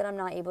fact that I'm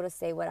not able to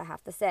say what I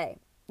have to say.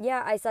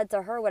 Yeah, I said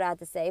to her what I had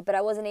to say, but I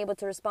wasn't able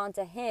to respond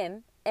to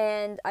him.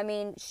 And I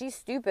mean, she's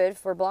stupid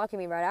for blocking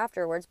me right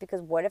afterwards,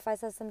 because what if I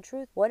said some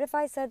truth? What if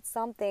I said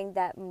something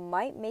that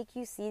might make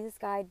you see this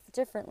guy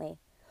differently?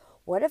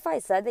 What if I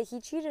said that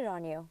he cheated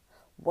on you?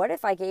 What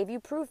if I gave you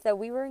proof that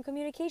we were in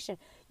communication?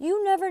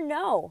 You never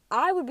know.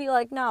 I would be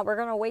like, nah, we're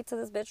going to wait till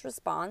this bitch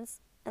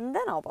responds and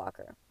then I'll block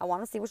her. I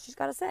want to see what she's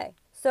got to say.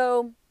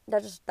 So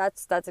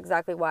that's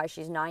exactly why.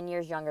 She's 9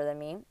 years younger than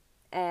me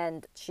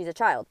and she's a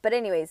child. But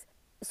anyways,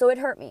 so it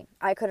hurt me.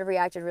 I could have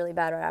reacted really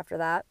bad right after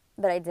that,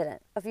 but I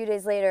didn't. A few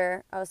days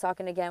later, I was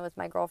talking again with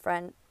my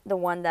girlfriend, the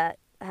one that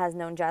has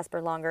known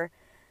Jasper longer.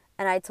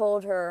 And I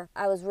told her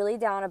I was really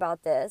down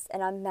about this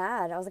and I'm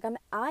mad. I was like,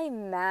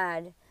 I'm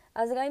mad.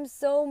 I was like, I'm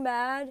so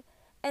mad.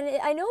 And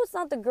I know it's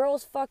not the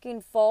girl's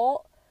fucking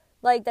fault,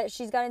 like that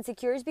she's got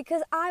insecurities,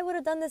 because I would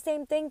have done the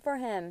same thing for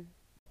him.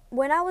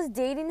 When I was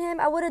dating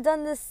him, I would have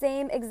done the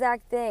same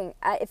exact thing.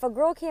 If a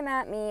girl came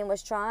at me and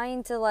was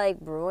trying to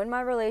ruin my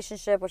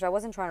relationship, which I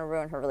wasn't trying to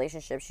ruin her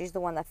relationship. She's the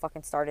one that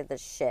fucking started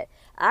this shit.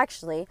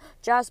 Actually,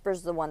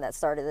 Jasper's the one that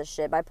started this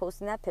shit by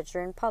posting that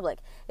picture in public.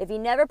 If he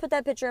never put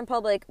that picture in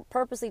public,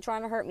 purposely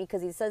trying to hurt me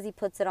because he says he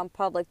puts it on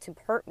public to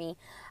hurt me,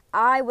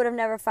 I would have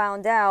never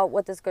found out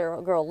what this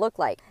girl looked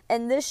like.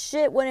 And this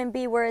shit wouldn't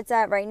be where it's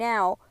at right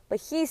now,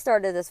 but he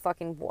started this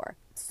fucking war.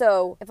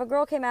 So if a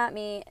girl came at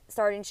me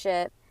starting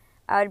shit,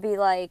 I would be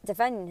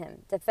defending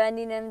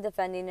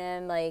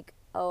him, like,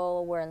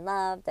 oh, we're in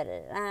love,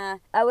 da-da-da-da.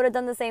 I would have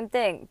done the same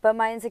thing, but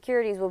my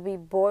insecurities would be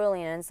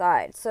boiling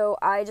inside. So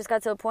I just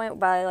got to a point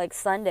by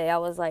Sunday, I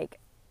was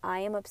like, I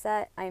am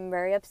upset. I'm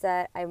very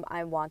upset.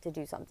 I want to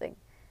do something.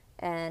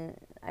 And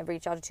I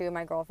reached out to two of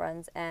my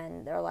girlfriends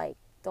and they're like,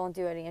 don't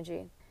do it,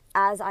 Angie.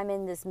 As I'm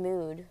in this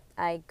mood,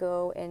 I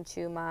go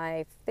into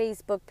my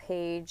Facebook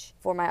page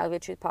for my Ugly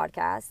Truth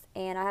podcast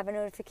and I have a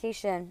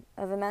notification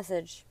of a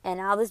message. And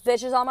now this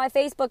bitch is on my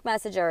Facebook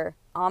Messenger,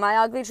 on my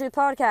Ugly Truth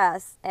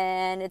podcast,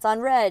 and it's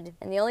unread.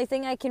 And the only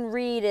thing I can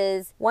read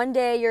is, one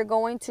day you're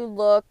going to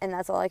look, and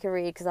that's all I can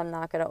read because I'm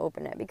not going to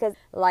open it. Because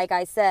like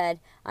I said,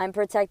 I'm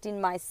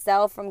protecting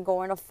myself from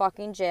going to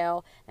fucking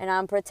jail, and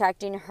I'm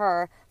protecting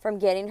her from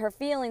getting her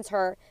feelings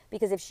hurt,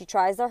 because if she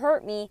tries to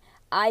hurt me,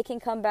 I can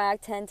come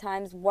back 10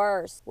 times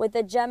worse. With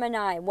the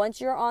Gemini, once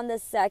you're on the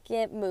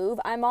second move,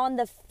 I'm on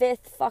the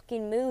 5th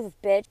fucking move,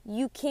 bitch.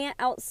 You can't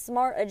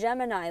outsmart a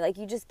Gemini.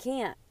 You just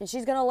can't. And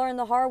she's gonna learn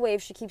the hard way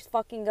if she keeps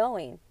fucking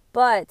going.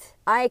 But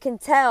I can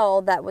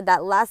tell that with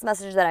that last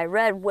message that I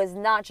read was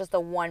not just a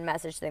one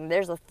message thing.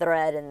 There's a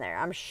thread in there.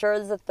 I'm sure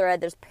there's a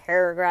thread. There's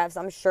paragraphs.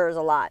 I'm sure there's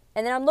a lot.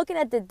 And then I'm looking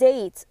at the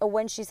date of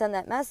when she sent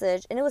that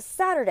message, and it was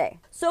Saturday.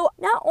 So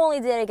not only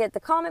did I get the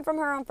comment from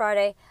her on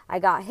Friday, I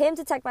got him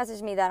to text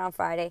message me that on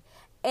Friday,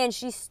 and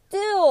she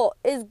still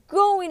is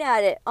going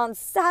at it on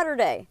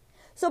Saturday.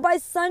 So by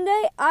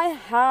Sunday, I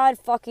had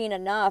fucking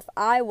enough.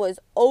 I was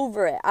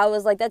over it. I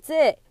was like, that's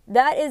it.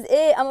 That is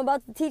it. I'm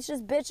about to teach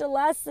this bitch a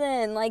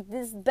lesson. Like,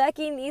 this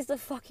Becky needs to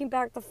fucking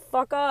back the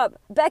fuck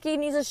up. Becky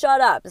needs to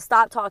shut up.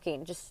 Stop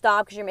talking. Just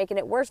stop, because you're making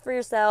it worse for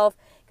yourself,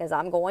 because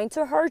I'm going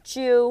to hurt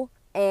you.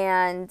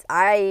 And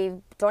I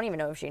don't even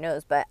know if she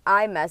knows, but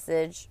I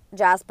messaged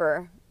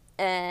Jasper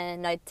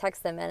and I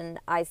text him and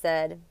I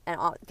said, and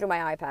through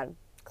my iPad,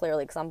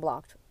 clearly, because I'm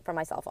blocked from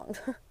my cell phone.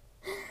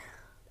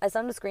 I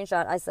sent him a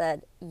screenshot. I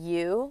said,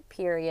 you,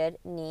 period,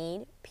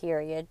 need,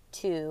 period,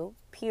 to,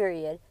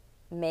 period,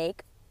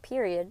 make,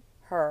 period,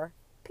 her,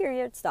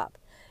 period, stop.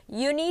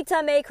 You need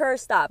to make her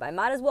stop. I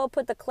might as well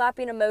put the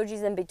clapping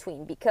emojis in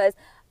between, because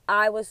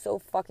I was so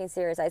fucking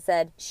serious. I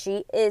said,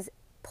 she is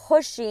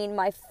pushing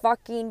my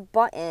fucking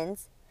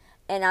buttons,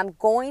 and I'm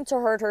going to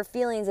hurt her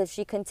feelings if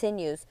she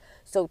continues.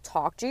 So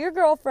talk to your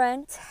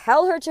girlfriend,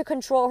 tell her to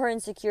control her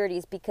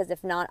insecurities, because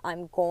if not,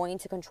 I'm going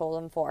to control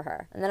them for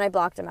her. And then I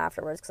blocked him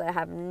afterwards, because I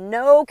have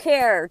no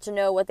care to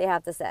know what they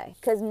have to say.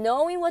 Because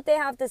knowing what they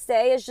have to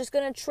say is just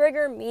going to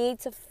trigger me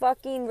to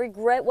fucking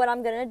regret what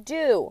I'm going to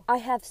do. I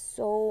have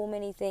so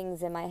many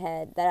things in my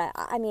head that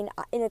I mean,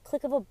 in a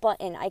click of a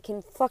button, I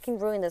can fucking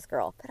ruin this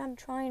girl. But I'm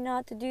trying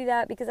not to do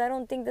that, because I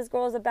don't think this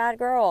girl is a bad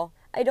girl.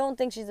 I don't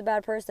think she's a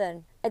bad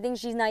person. I think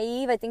she's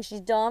naive. I think she's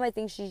dumb. I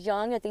think she's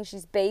young. I think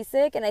she's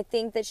basic. And I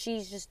think that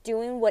she's just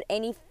doing what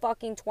any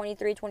fucking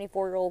 23,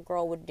 24-year-old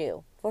girl would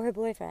do for her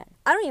boyfriend.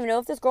 I don't even know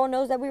if this girl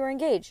knows that we were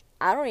engaged.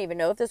 I don't even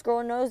know if this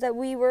girl knows that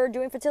we were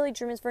doing fertility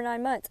treatments for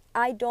 9 months.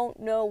 I don't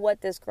know what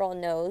this girl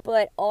knows.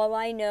 But all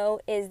I know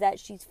is that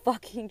she's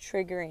fucking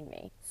triggering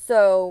me.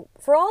 So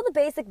for all the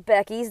basic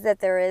Beckys that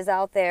there is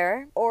out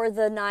there, or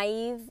the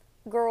naive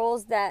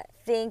girls that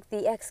think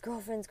the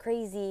ex-girlfriend's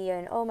crazy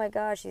and oh my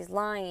gosh, she's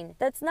lying.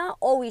 That's not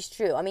always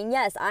true. I mean,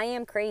 yes, I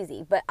am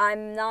crazy, but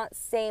I'm not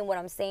saying what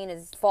I'm saying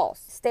is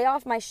false. Stay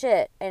off my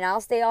shit and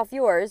I'll stay off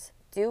yours.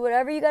 Do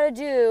whatever you gotta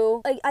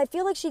do. Like, I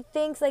feel like she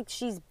thinks like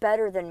she's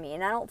better than me,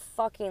 and I don't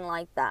fucking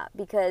like that,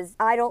 because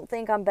I don't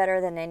think I'm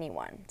better than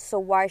anyone. So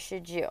why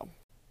should you?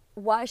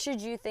 Why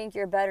should you think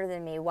you're better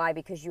than me? Why?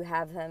 Because you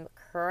have him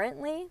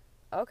currently?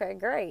 Okay,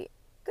 great.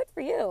 Good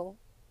for you.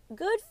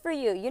 Good for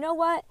you. You know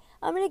what?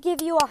 I'm going to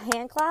give you a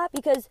hand clap,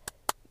 because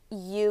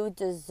you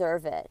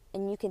deserve it.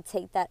 And you can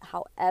take that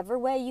however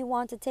way you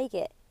want to take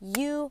it.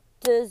 You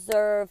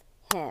deserve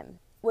him.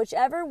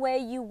 Whichever way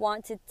you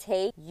want to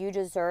take you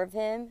deserve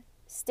him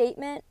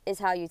statement is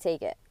how you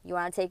take it. You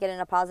want to take it in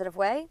a positive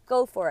way?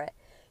 Go for it.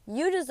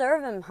 You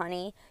deserve him,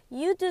 honey.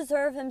 You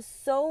deserve him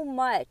so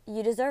much.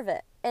 You deserve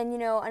it. And, you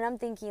know, and I'm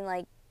thinking,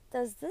 like,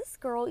 does this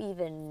girl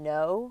even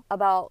know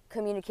about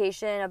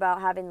communication,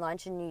 about having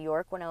lunch in New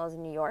York when I was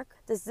in New York?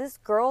 Does this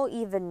girl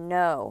even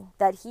know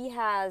that he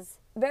has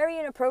very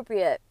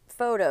inappropriate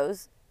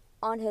photos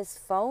on his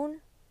phone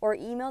or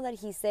email that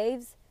he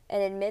saves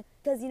and admits?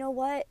 Because you know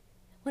what?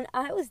 When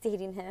I was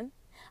dating him,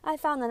 I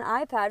found an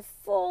iPad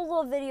full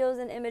of videos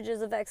and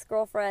images of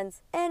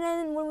ex-girlfriends. And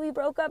then when we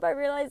broke up, I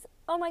realized,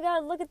 oh my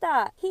God, look at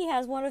that. He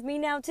has one of me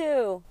now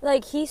too.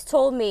 Like, he's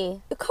told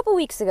me a couple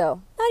weeks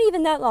ago, not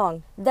even that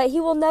long, that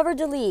he will never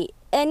delete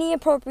any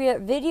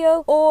appropriate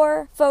video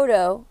or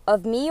photo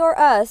of me or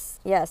us.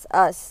 Yes,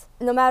 us.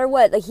 No matter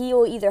what, like, he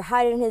will either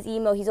hide it in his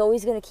email, he's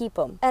always gonna keep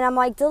them. And I'm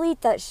like,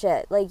 delete that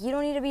shit. Like, you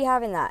don't need to be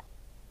having that.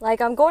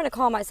 Like, I'm going to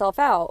call myself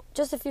out.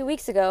 Just a few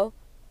weeks ago,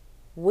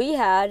 we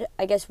had,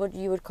 I guess what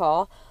you would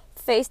call,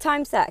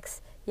 FaceTime sex.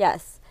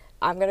 Yes,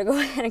 I'm going to go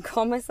ahead and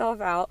call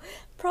myself out.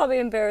 Probably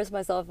embarrass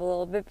myself a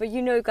little bit, but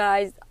you know,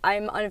 guys,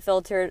 I'm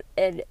unfiltered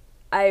and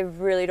I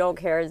really don't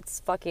care. It's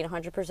fucking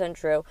 100%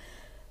 true.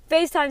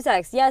 FaceTime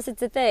sex, yes,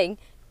 it's a thing.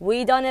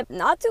 We done it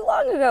not too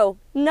long ago.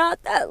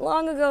 Not that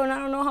long ago, and I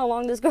don't know how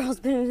long this girl's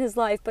been in his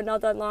life, but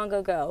not that long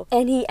ago.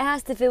 And he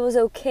asked if it was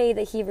okay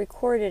that he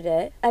recorded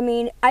it. I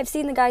mean, I've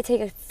seen the guy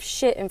take a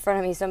shit in front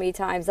of me so many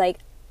times. Like,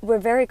 we're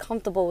very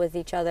comfortable with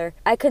each other.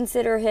 I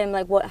consider him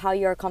like how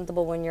you're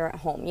comfortable when you're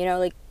at home, you know,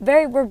 like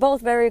we're both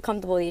very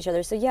comfortable with each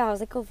other. So yeah, I was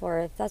like, go for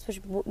it. If that's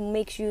what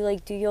makes you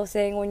like do your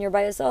thing when you're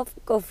by yourself,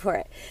 go for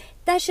it.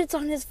 That shit's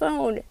on his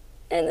phone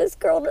and this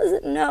girl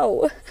doesn't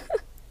know.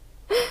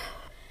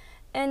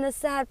 And the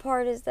sad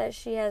part is that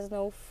she has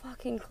no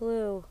fucking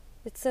clue.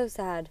 It's so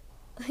sad.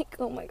 Like,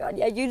 oh my God,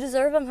 yeah, you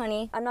deserve him,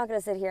 honey. I'm not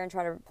gonna sit here and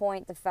try to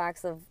point the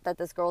facts of that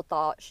this girl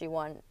thought she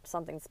won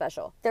something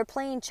special. They're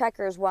playing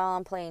checkers while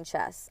I'm playing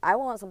chess. I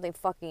want something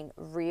fucking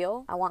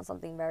real. I want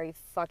something very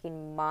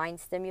fucking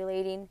mind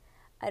stimulating.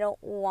 I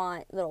don't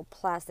want little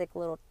plastic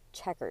little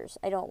checkers.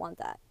 I don't want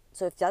that.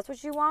 So if that's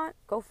what you want,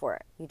 go for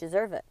it. You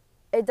deserve it.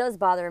 It does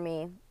bother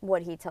me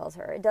what he tells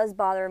her. It does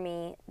bother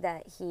me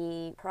that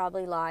he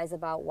probably lies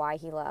about why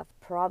he left.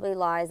 Probably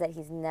lies that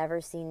he's never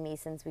seen me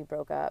since we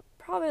broke up.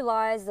 Probably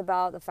lies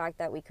about the fact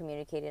that we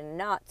communicated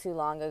not too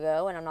long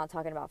ago, and I'm not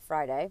talking about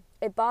Friday.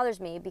 It bothers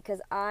me because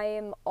I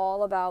am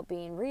all about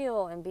being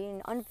real and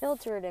being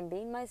unfiltered and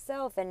being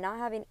myself and not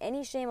having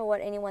any shame of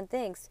what anyone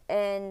thinks.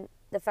 And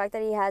the fact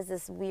that he has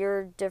this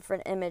weird,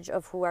 different image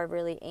of who I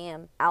really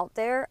am out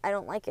there, I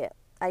don't like it.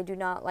 I do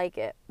not like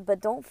it. But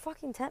don't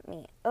fucking tempt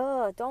me.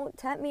 Ugh, don't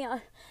tempt me. And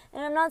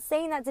I'm not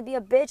saying that to be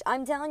a bitch.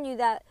 I'm telling you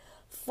that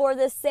for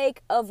the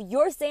sake of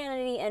your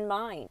sanity and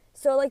mine.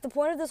 So, like, the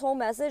point of this whole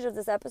message of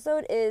this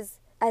episode is,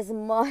 as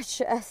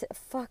much as a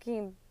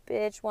fucking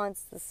bitch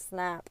wants to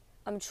snap,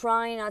 I'm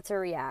trying not to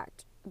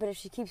react. But if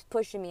she keeps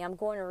pushing me, I'm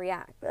going to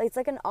react. It's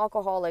like an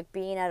alcoholic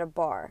being at a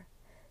bar.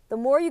 The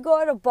more you go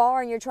at a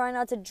bar and you're trying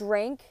not to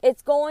drink,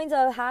 it's going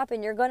to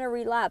happen. You're going to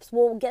relapse.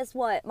 Well, guess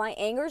what? My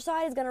anger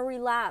side is going to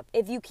relapse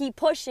if you keep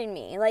pushing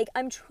me. Like,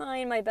 I'm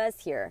trying my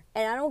best here.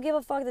 And I don't give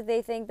a fuck that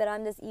they think that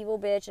I'm this evil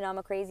bitch and I'm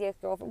a crazy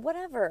ex-girlfriend.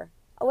 Whatever.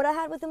 What I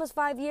had with him was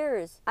 5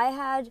 years. I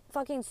had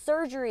fucking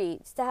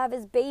surgeries to have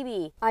his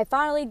baby. I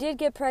finally did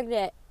get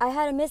pregnant. I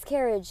had a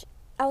miscarriage.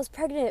 I was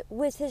pregnant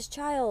with his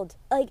child.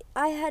 Like,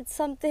 I had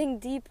something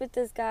deep with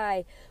this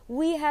guy.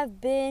 We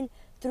have been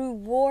through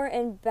war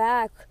and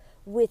back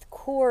with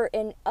court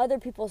and other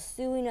people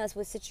suing us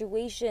with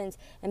situations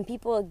and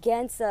people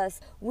against us.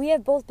 We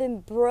have both been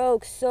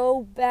broke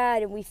so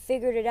bad, and we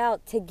figured it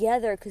out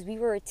together because we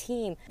were a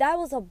team. That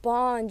was a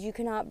bond you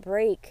cannot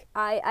break.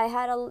 I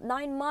had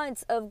 9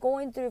 months of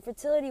going through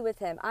fertility with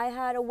him. I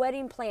had a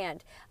wedding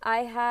planned. I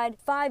had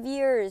 5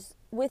 years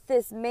with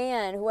this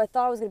man who I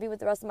thought I was going to be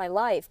with the rest of my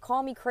life.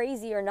 Call me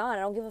crazy or not,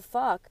 I don't give a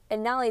fuck.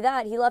 And not only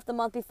that, he left a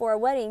month before our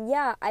wedding.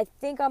 Yeah, I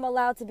think I'm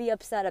allowed to be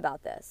upset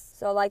about this.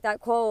 So like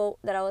that quote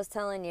that I was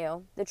telling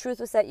you, the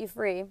truth will set you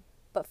free,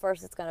 but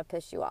first it's going to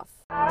piss you off.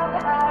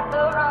 I've had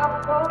the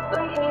wrong hope,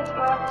 but he's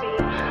my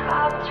feet.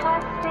 I've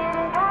trusted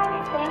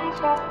everything,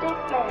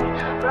 trusted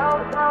men.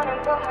 Broke down and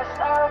put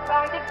myself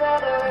back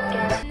together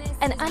again.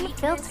 An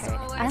unfiltered,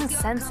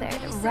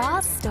 uncensored, raw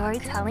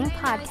storytelling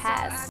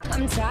podcast.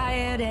 I'm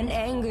tired and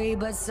angry,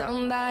 but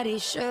somebody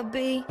should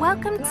be.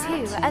 Welcome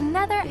to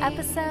another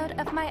episode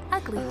of my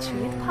Ugly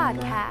Truth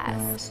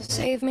podcast.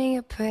 Save me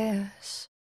your prayers.